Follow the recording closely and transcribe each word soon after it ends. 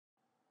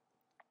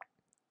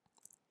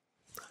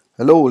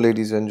Hello,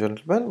 ladies and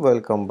gentlemen.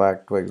 Welcome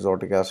back to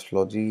Exotic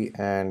Astrology,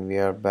 and we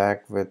are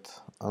back with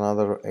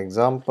another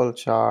example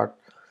chart.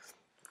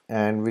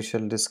 And we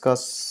shall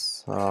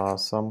discuss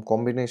some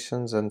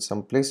combinations and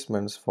some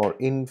placements for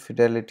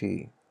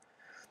infidelity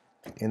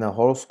in a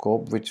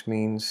horoscope, which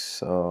means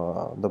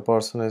the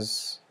person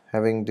is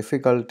having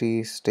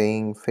difficulty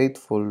staying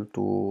faithful to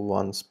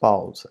one's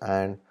spouse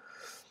and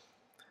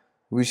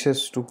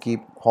wishes to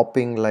keep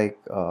hopping like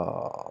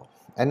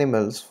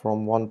animals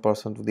from one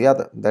person to the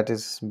other. That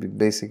is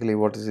basically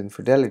what is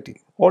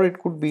infidelity. Or it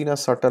could be in a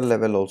subtle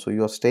level also.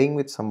 You are staying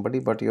with somebody,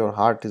 but your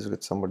heart is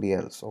with somebody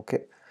else.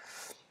 Okay.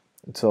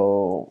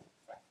 So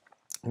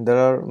there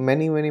are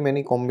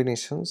many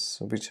combinations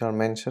which are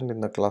mentioned in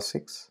the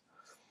classics.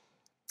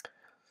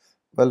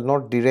 Well,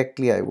 not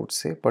directly, I would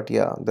say, but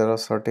yeah, there are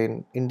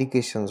certain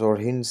indications or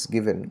hints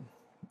given.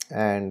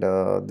 And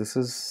this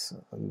is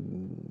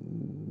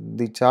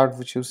the chart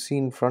which you see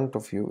in front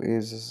of you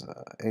is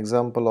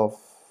example of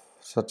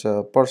such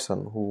a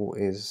person who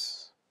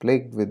is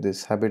plagued with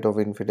this habit of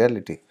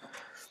infidelity.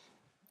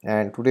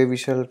 And today we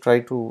shall try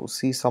to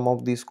see some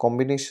of these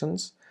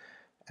combinations.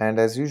 And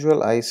as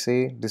usual, I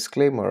say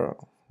disclaimer,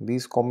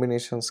 these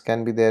combinations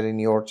can be there in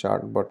your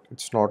chart, but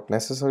it's not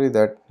necessary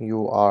that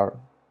you are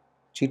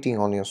cheating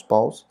on your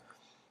spouse,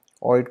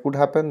 or it could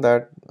happen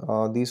that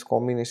these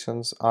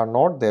combinations are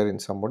not there in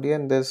somebody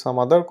and there's some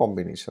other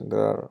combination. There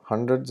are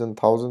hundreds and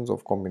thousands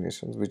of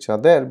combinations which are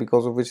there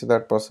because of which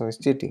that person is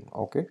cheating.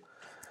 Okay,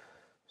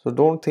 so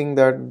don't think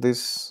that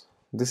this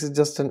is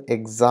just an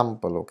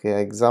example. Okay,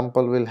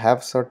 example will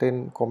have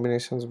certain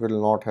combinations,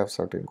 will not have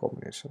certain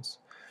combinations.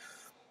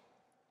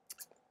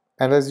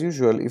 And as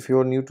usual, if you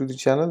are new to the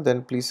channel,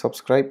 then please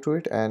subscribe to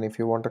it, and if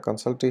you want a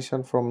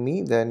consultation from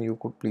me, then you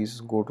could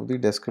please go to the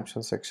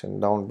description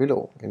section down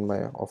below in my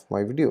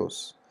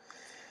videos.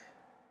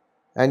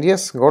 And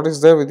yes, God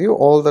is there with you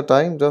all the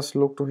time. Just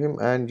look to him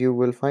and you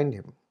will find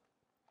him.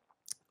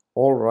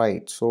 All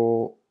right,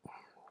 so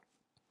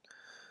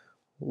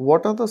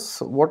what are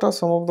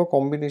some of the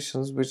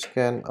combinations which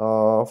can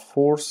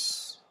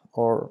force,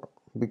 or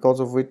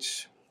because of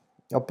which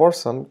a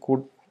person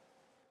could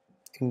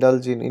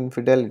indulge in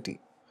infidelity?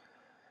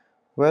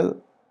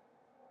 Well,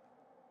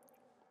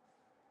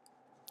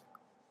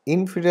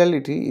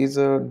 infidelity is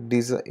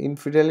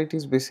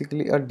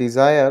basically a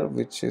desire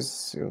which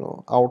is,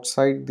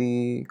 outside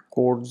the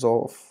codes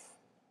of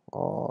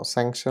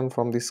sanction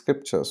from the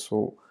scriptures.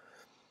 So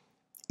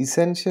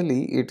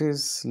essentially it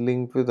is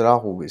linked with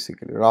Rahu.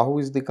 Basically Rahu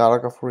is the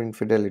karaka for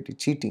infidelity,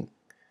 cheating.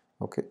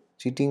 Okay,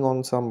 cheating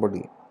on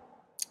somebody.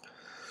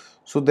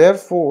 So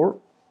therefore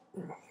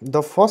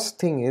the first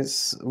thing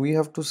is we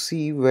have to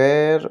see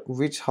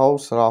which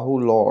house Rahu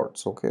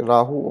lords. Okay,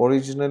 Rahu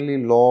originally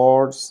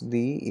lords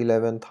the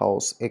 11th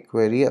house,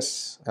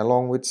 Aquarius,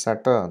 along with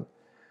Saturn,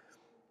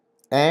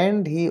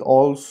 and he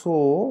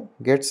also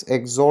gets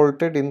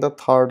exalted in the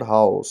third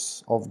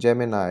house of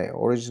Gemini,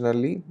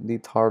 originally the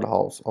third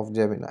house of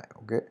Gemini.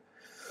 Okay,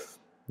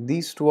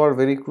 these two are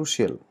very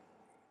crucial,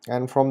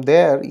 and from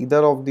there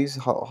either of these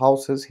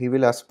houses he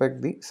will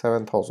aspect the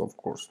 7th house, of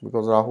course,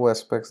 because Rahu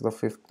aspects the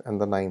 5th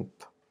and the 9th.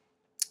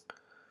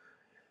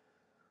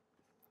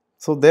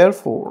 So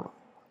therefore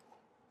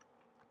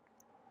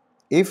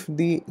if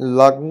the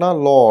Lagna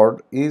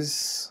Lord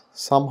is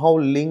somehow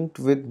linked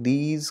with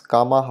these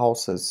Kama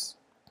houses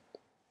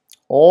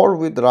or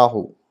with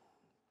Rahu,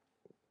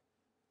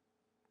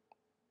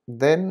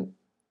 then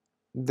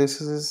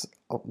this is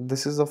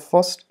the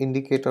first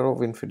indicator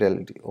of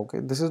infidelity.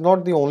 Okay, this is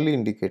not the only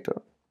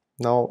indicator.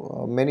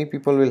 Now many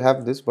people will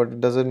have this, but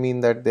it doesn't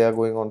mean that they are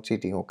going on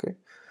cheating. Okay,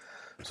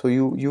 so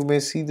you may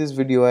see this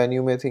video and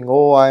you may think,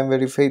 oh, I am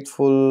very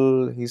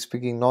faithful, he's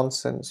speaking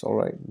nonsense. All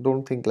right,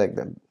 don't think like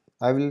that.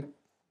 I will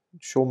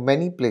show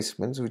many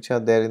placements which are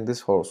there in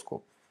this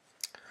horoscope.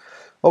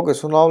 Okay,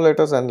 so now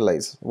let us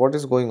analyze what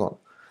is going on.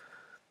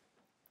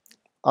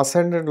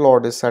 Ascendant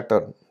Lord is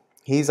Saturn.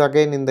 He is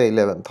again in the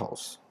 11th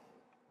house.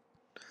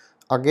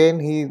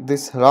 Again,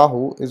 this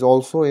Rahu is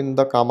also in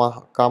the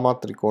Kama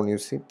Trikon. You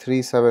see,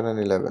 3, 7, and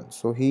 11.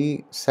 So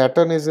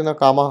Saturn is in a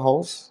Kama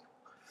house.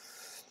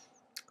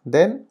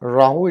 Then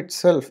Rahu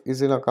itself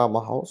is in a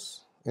Kama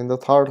house, in the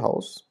third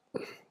house.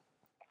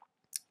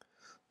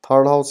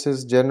 Third house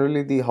is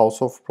generally the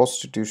house of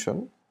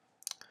prostitution.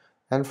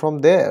 And from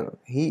there,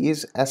 he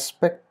is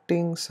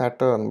aspecting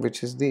Saturn,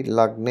 which is the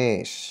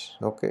Lagnesh.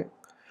 Okay.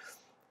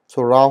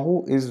 So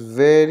Rahu is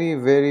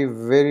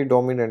very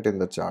dominant in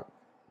the chart.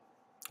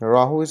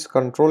 Rahu is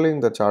controlling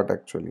the chart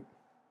actually.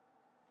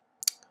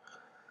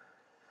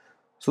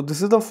 So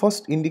this is the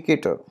first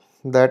indicator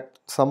that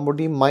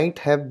somebody might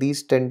have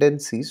these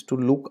tendencies to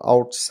look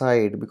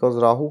outside, because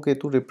Rahu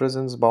Ketu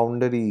represents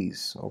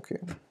boundaries. Okay,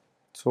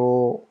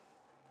 so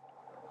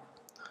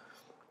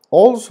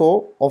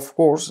also of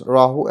course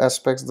Rahu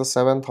aspects the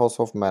 7th house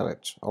of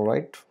marriage. All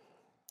right,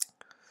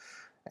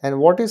 and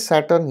what is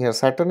Saturn here?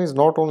 Saturn is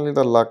not only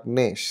the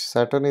Lagnesh,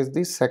 Saturn is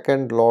the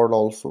second lord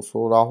also.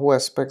 So Rahu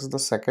aspects the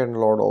second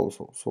lord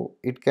also. So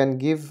it can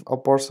give a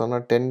person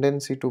a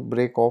tendency to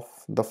break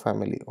off the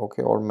family,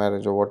 okay, or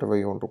marriage, or whatever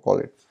you want to call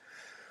it.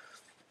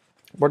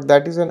 but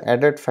that is an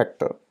added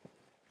factor.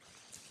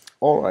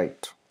 All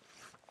right.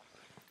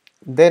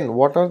 Then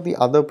what are the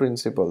other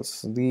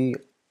principles? The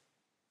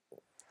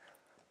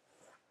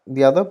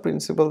other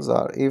principles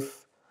are,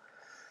 if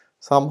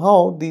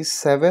somehow the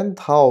seventh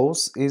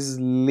house is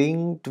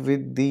linked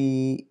with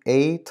the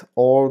eighth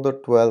or the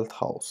 12th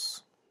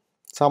house,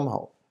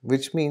 somehow,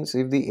 which means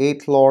if the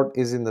eighth lord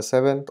is in the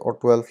seventh or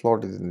 12th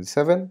lord is in the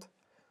seventh,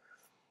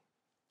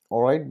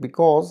 all right,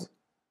 because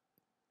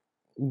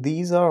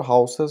these are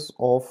houses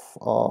of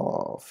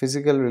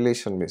physical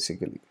relation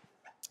basically,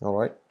 all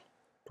right.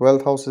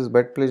 12th house is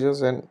bed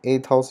pleasures and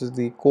 8th house is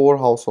the core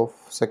house of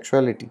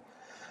sexuality.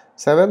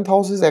 7th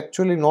house is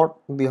actually not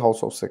the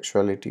house of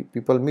sexuality.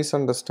 People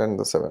misunderstand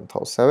the 7th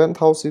house. 7th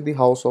house is the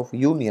house of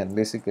union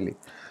basically.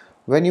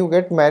 When you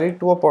get married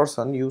to a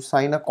person, you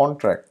sign a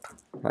contract,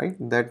 right,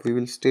 that we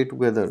will stay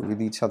together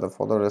with each other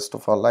for the rest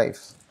of our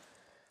lives.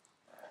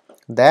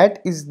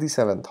 That is the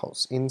 7th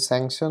house, in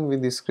sanction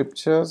with the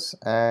scriptures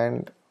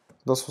and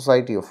the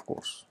society, of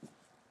course.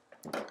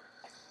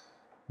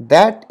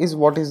 That is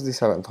what is the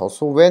 7th house.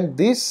 So when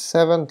this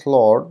 7th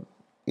lord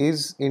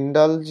is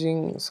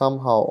indulging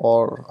somehow,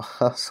 or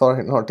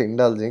sorry, not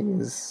indulging,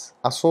 is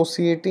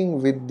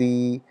associating with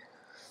the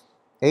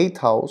 8th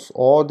house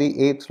or the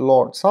 8th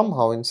lord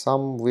somehow in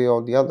some way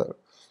or the other,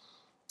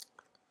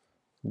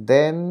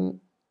 then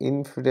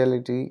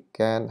infidelity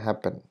can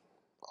happen.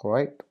 All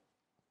right.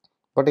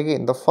 But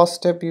again, the first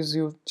step is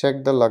you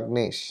check the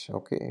Lagnesh.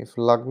 Okay, if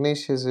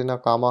Lagnesh is in a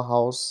Kama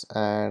house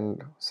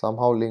and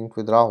somehow linked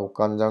with Rahu,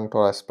 conjunct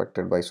or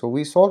aspected by. So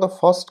we saw the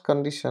first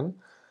condition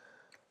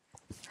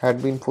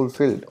had been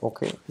fulfilled.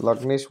 Okay,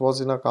 Lagnesh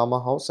was in a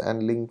Kama house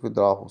and linked with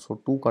Rahu.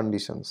 So two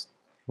conditions.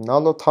 Now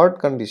the third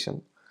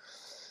condition,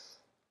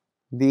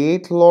 the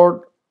eighth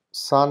lord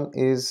Sun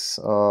is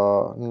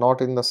not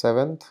in the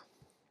seventh.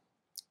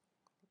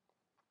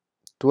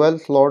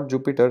 12th lord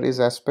Jupiter is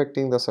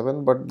aspecting the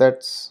seventh, but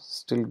that's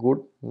still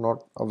good,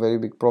 not a very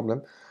big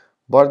problem.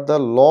 But the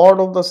lord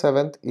of the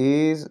seventh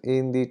is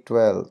in the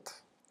 12th.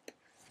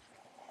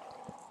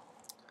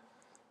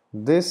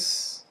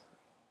 This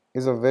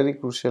is a very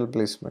crucial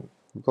placement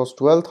because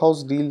 12th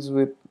house deals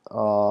with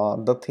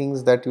the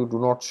things that you do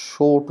not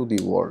show to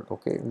the world,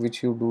 okay,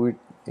 which you do it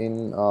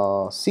in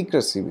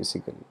secrecy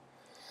basically.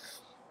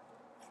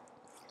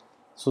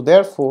 So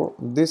therefore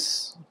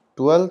this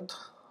 12th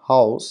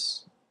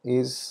house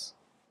is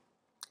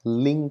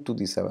linked to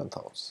the 7th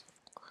house.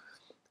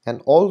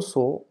 And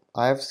also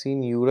I have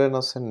seen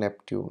Uranus and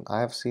Neptune. I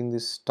have seen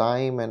this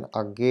time and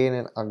again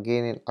and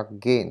again and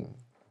again.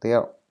 They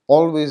are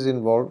always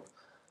involved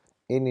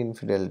in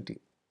infidelity.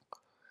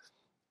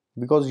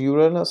 Because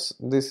Uranus,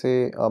 they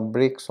say,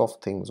 breaks of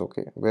things,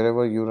 okay,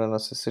 wherever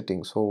Uranus is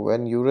sitting. So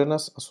when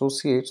Uranus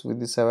associates with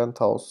the 7th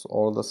house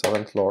or the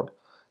 7th lord,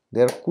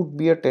 there could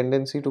be a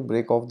tendency to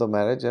break off the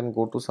marriage and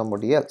go to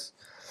somebody else.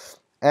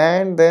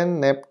 And then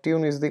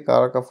Neptune is the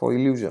Karaka for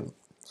illusion.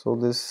 So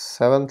this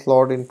 7th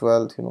lord in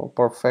 12th,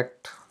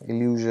 perfect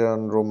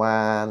illusion,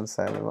 romance,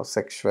 and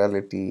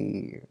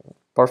sexuality,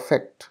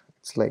 perfect.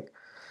 It's like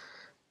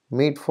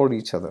made for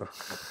each other.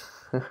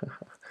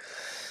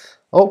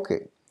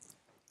 Okay,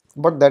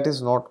 but that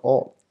is not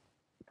all.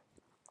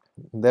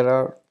 There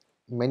are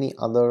many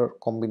other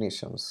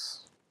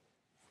combinations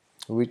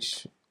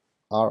which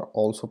are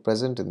also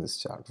present in this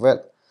chart.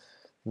 Well,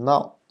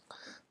 now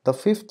the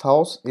fifth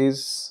house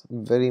is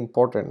very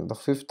important. The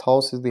fifth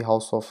house is the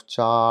house of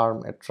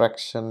charm,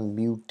 attraction,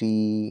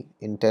 beauty,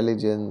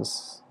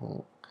 intelligence.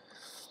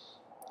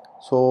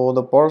 So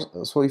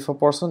if a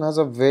person has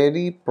a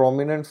very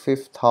prominent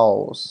fifth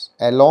house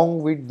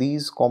along with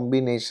these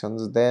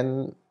combinations,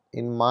 then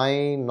in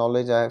my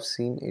knowledge I have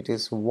seen it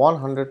is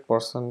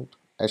 100%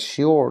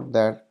 assured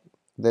that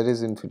there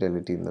is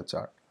infidelity in the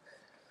chart.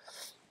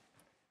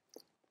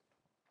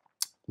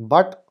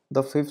 But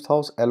the fifth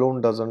house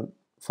alone doesn't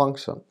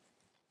function.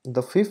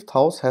 The fifth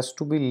house has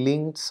to be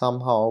linked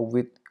somehow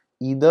with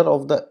either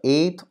of the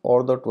 8th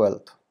or the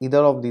 12th, either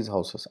of these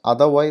houses.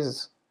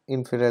 Otherwise,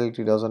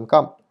 infidelity doesn't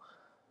come.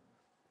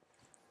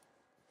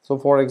 So,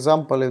 for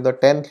example, if the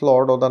 10th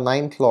lord or the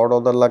 9th lord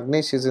or the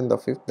Lagnesh is in the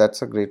 5th,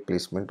 that's a great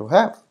placement to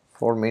have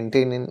for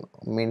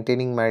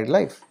maintaining married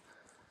life.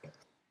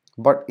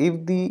 But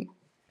if the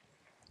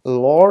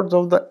lords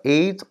of the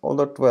 8th or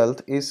the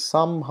 12th is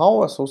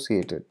somehow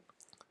associated,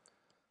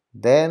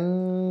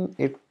 then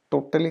it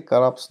totally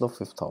corrupts the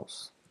 5th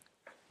house.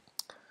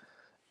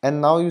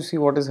 And now you see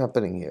what is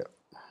happening here.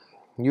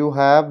 You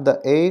have the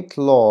 8th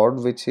lord,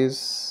 which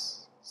is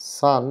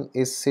Sun,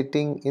 is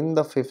sitting in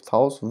the 5th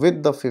house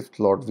with the 5th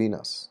lord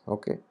Venus.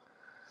 Okay.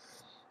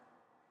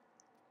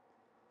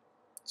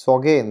 So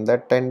again,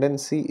 that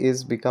tendency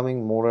is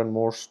becoming more and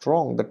more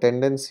strong. The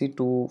tendency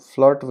to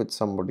flirt with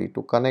somebody,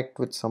 to connect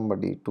with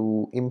somebody,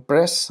 to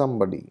impress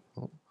somebody,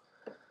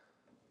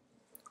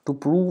 to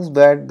prove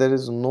that there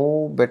is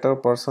no better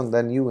person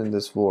than you in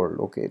this world.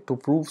 Okay, to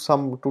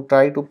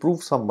try to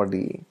prove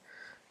somebody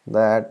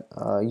that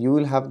you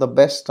will have the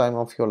best time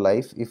of your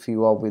life if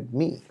you are with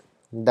me.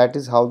 That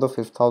is how the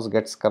fifth house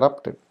gets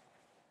corrupted.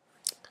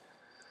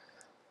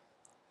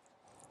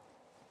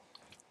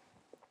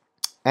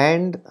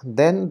 And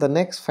then the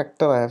next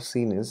factor I have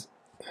seen is,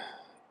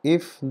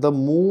 if the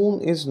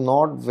moon is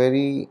not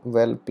very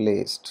well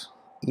placed,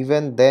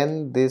 even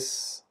then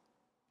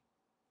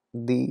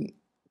the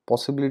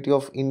possibility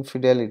of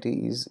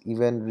infidelity is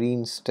even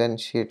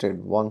reinstantiated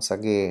once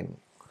again.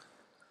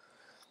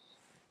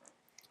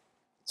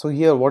 So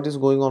here, what is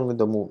going on with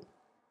the moon?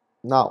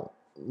 Now,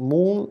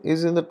 moon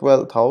is in the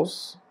 12th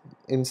house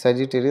in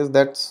Sagittarius.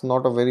 That's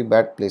not a very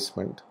bad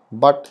placement,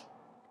 but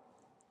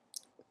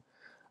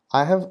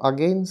I have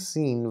again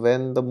seen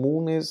when the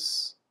moon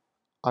is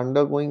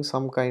undergoing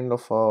some kind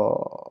of a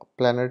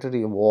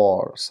planetary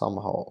war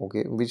somehow,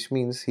 okay, which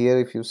means here,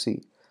 if you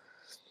see,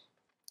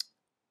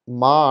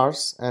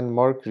 Mars and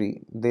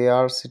Mercury, they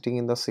are sitting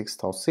in the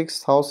 6th house.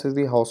 6th house is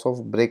the house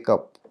of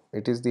breakup.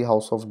 It is the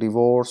house of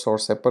divorce or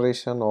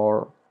separation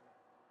or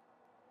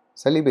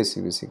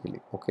celibacy,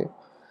 basically, okay.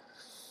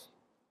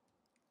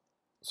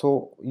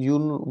 So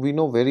we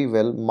know very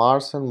well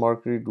Mars and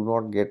Mercury do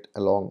not get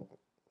along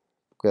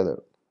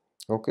together.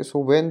 Okay, so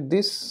when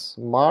this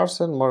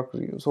Mars and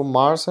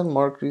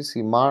Mercury,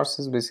 see, Mars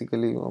is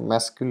basically,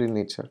 masculine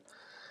nature,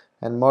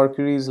 and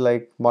Mercury is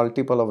like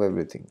multiple of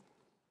everything.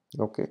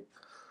 Okay,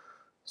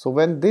 so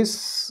when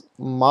this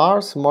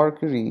Mars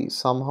Mercury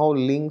somehow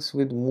links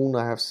with Moon,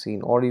 I have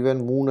seen, or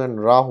even Moon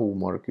and Rahu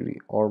Mercury,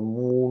 or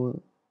Moon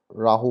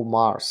Rahu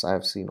Mars, I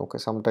have seen. Okay,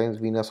 sometimes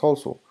Venus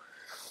also.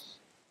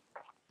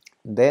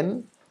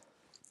 Then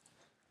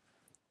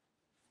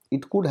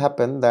it could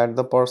happen that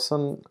the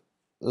person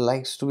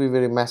likes to be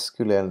very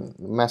masculine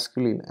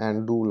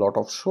and do a lot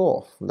of show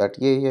off, that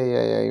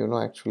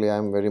yeah, actually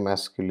I'm very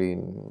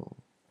masculine,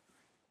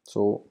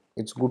 so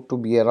it's good to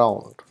be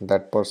around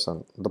that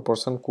person. The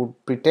person could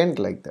pretend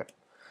like that,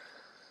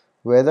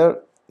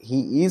 whether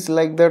he is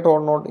like that or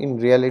not in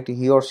reality,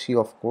 he or she,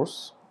 of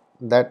course,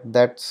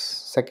 that's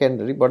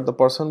secondary, but the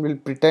person will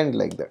pretend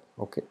like that.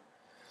 Okay,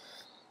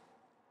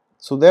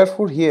 so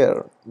therefore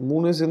here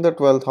moon is in the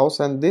 12th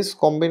house, and this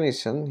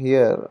combination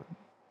here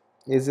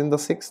is in the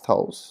 6th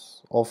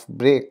house of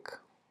break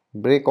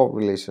of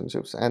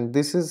relationships, and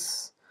this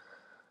is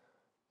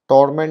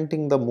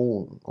tormenting the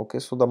moon. Okay,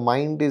 so the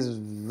mind is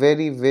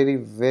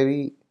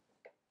very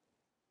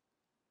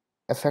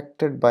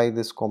affected by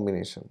this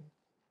combination.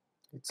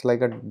 It's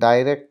like a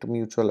direct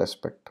mutual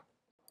aspect.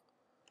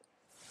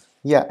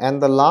 Yeah,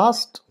 and the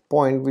last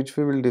point which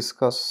we will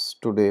discuss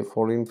today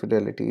for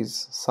infidelity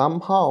is,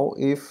 somehow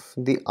if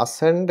the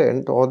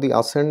ascendant or the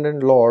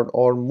ascendant lord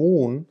or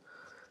moon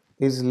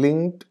is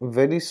linked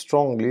very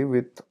strongly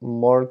with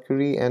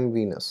Mercury and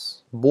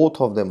Venus, both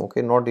of them,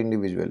 okay, not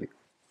individually.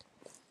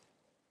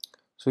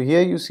 So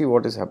here you see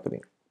what is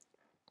happening.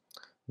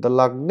 The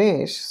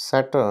Lagnesh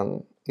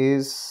Saturn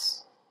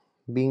is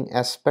being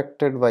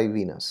aspected by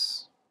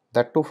Venus,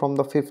 that too from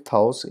the 5th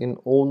house in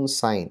own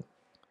sign,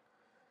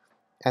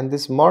 and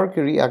this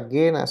Mercury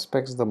again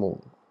aspects the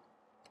moon.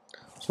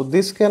 So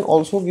this can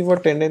also give a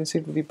tendency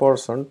to the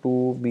person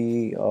to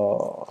be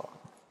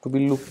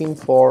looking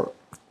for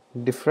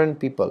different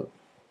people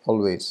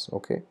always.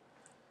 Okay,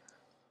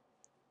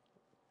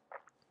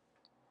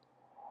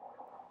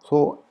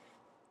 so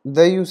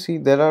there you see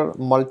there are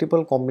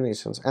multiple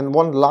combinations. And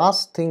one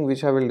last thing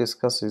which I will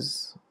discuss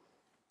is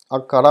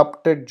a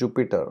corrupted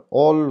Jupiter.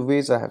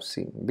 Always I have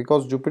seen,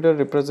 because Jupiter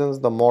represents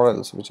the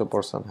morals which a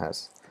person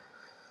has.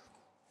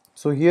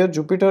 So here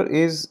Jupiter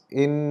is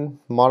in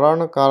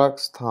Marana Karak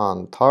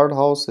Sthan. Third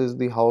house is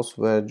the house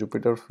where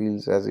Jupiter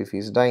feels as if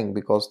he's dying,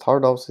 because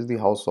third house is the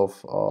house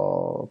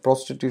of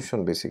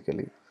prostitution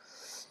basically.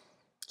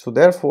 So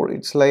therefore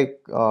it's like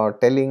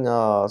telling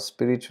a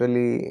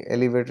spiritually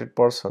elevated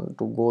person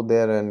to go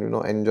there and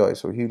enjoy.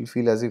 So he'll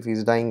feel as if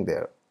he's dying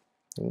there.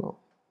 You know,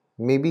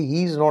 maybe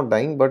he's not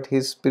dying, but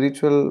his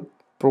spiritual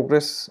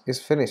progress is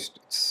finished.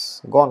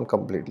 It's gone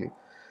completely.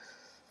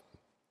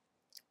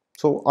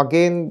 So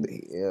again,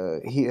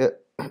 here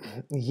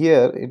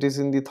here it is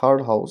in the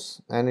third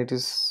house, and it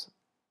is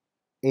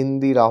in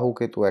the Rahu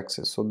Ketu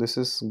axis. So this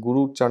is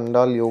Guru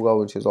Chandal Yoga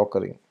which is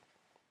occurring.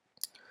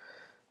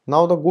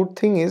 Now the good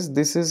thing is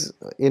this is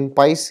in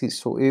Pisces.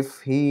 So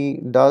if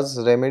he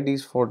does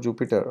remedies for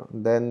Jupiter,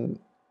 then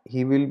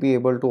he will be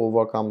able to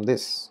overcome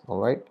this. All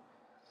right.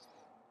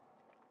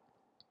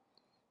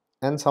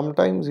 And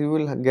sometimes you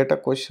will get a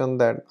question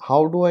that,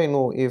 how do I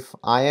know if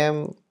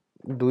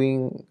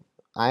doing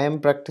I am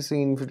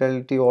practicing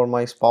infidelity or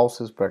my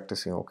spouse is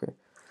practicing? Okay,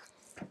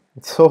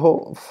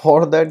 so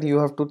for that you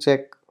have to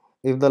check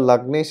if the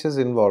Lagnesh is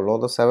involved or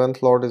the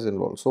 7th lord is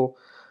involved. So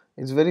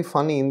it's very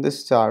funny, in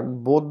this chart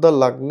both the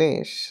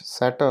Lagnesh,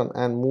 Saturn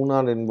and Moon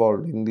are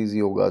involved in these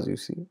yogas, you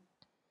see.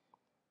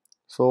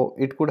 So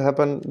it could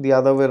happen the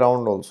other way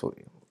around also.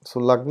 So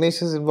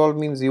Lagnesh is involved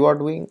means you are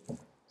doing,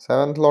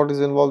 7th lord is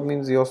involved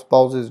means your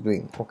spouse is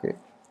doing. Okay,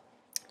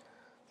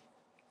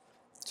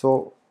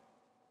 so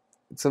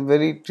it's a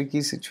very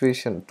tricky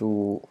situation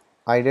to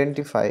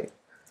identify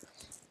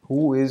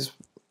who is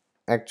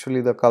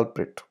actually the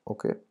culprit.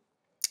 Okay,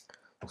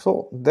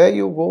 so there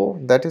you go,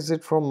 that is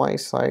it from my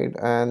side,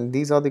 and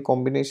these are the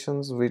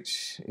combinations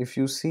which, if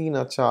you see in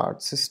a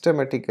chart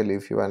systematically,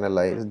 if you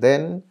analyze,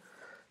 then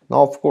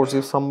Now of course,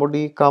 if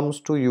somebody comes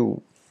to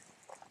you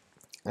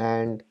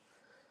and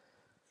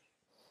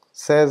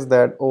says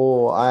that,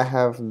 oh, I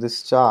have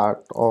this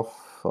chart of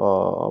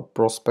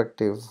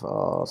prospective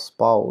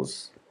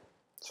spouse,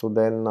 so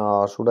then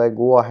should I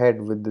go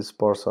ahead with this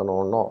person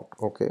or not?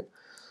 Okay,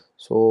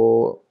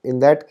 so in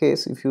that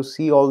case, if you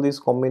see all these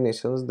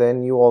combinations,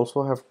 then you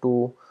also have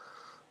to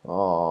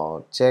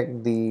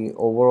check the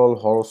overall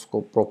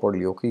horoscope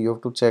properly. Okay, you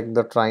have to check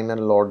the trinal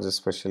lords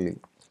especially.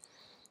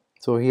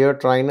 So here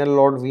trinal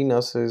lord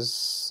Venus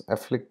is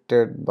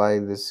afflicted by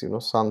this,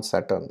 Sun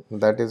Saturn.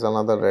 That is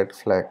another red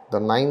flag. The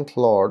ninth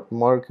lord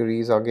Mercury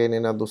is again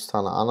in a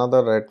Dusthana,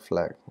 another red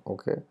flag.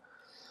 Okay.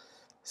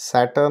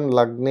 Saturn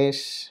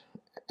Lagnesh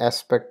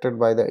aspected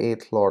by the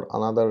eighth lord,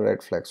 another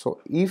red flag. So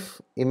if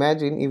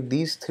imagine if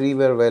these three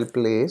were well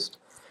placed,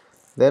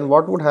 then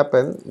what would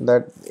happen,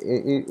 that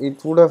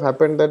it would have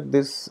happened that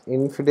this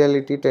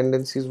infidelity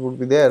tendencies would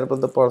be there,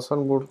 but the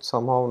person would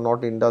somehow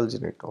not indulge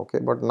in it. Okay,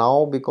 but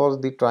now because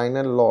the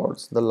trinal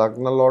lords, the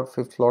lagna lord,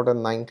 fifth lord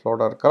and ninth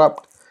lord are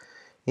corrupt,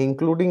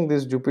 including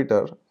this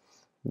Jupiter,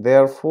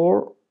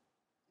 therefore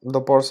the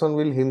person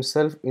will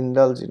himself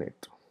indulge in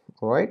it.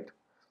 All right,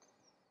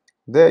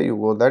 there you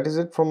go. That is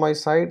it from my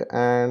side,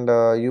 and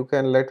you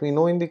can let me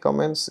know in the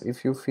comments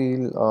if you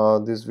feel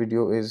this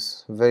video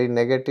is very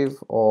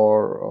negative,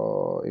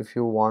 or if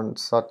you want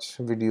such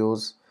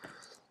videos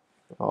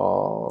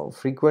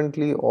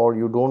frequently, or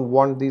you don't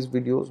want these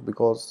videos,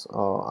 because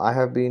I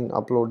have been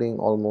uploading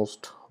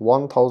almost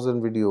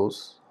 1000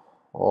 videos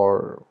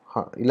or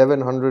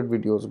 1100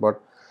 videos,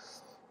 but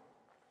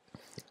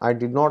I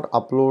did not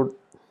upload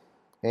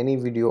any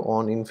video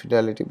on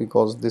infidelity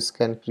because this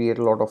can create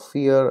a lot of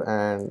fear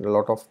and a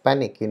lot of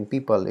panic in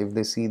people if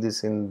they see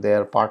this in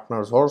their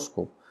partner's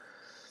horoscope.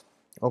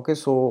 Okay,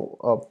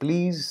 so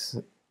please,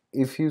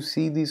 if you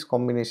see these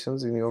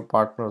combinations in your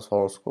partner's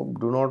horoscope,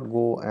 do not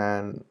go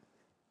and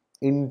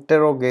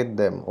interrogate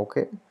them.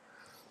 Okay,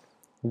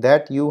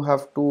 that you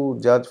have to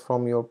judge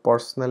from your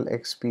personal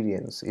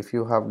experience if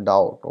you have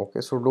doubt.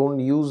 Okay, so don't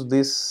use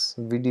this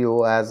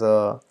video as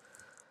a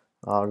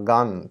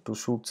gun to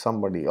shoot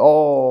somebody.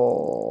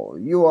 Oh,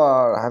 you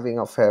are having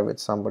affair with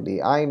somebody,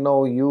 I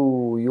know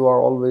you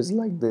are always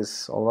like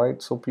this. All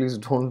right, so please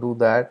don't do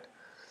that.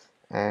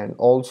 And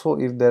also,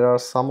 if there are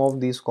some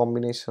of these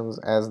combinations,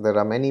 as there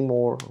are many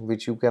more,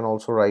 which you can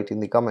also write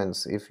in the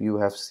comments if you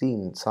have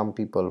seen some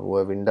people who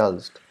have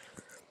indulged,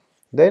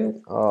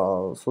 then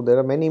so there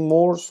are many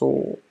more,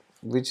 so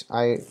which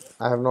I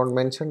have not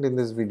mentioned in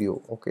this video.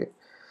 Okay,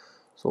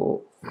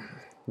 so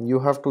you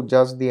have to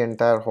judge the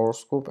entire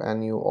horoscope,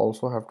 and you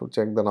also have to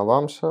check the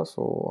Navamsha.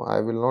 So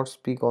I will not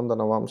speak on the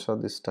Navamsha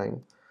this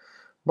time,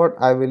 but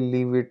I will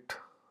leave it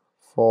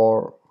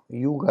for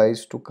you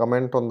guys to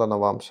comment on the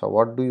Navamsha.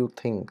 What do you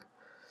think?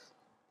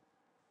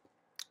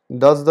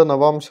 Does the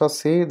Navamsha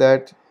say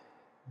that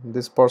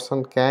this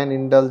person can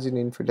indulge in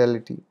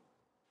infidelity,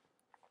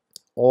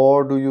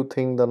 or do you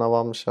think the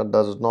Navamsha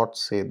does not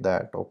say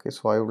that? Okay,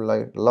 so I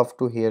would love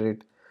to hear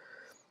it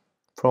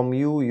from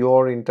you,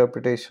 your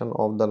interpretation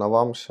of the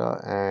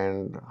Navamsha,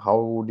 and how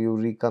would you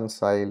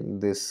reconcile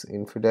this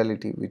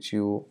infidelity which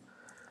you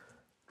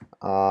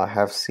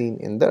have seen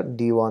in the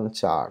D1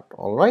 chart.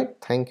 All right,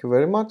 thank you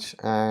very much.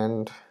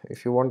 And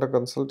if you want a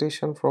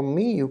consultation from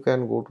me, you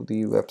can go to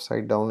the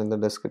website down in the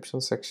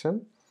description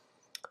section.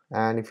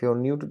 And if you're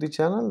new to the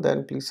channel,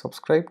 then please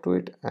subscribe to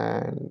it.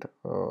 And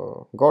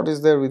God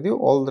is there with you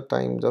all the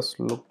time. Just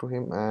look to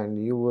him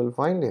and you will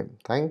find him.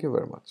 Thank you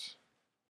very much.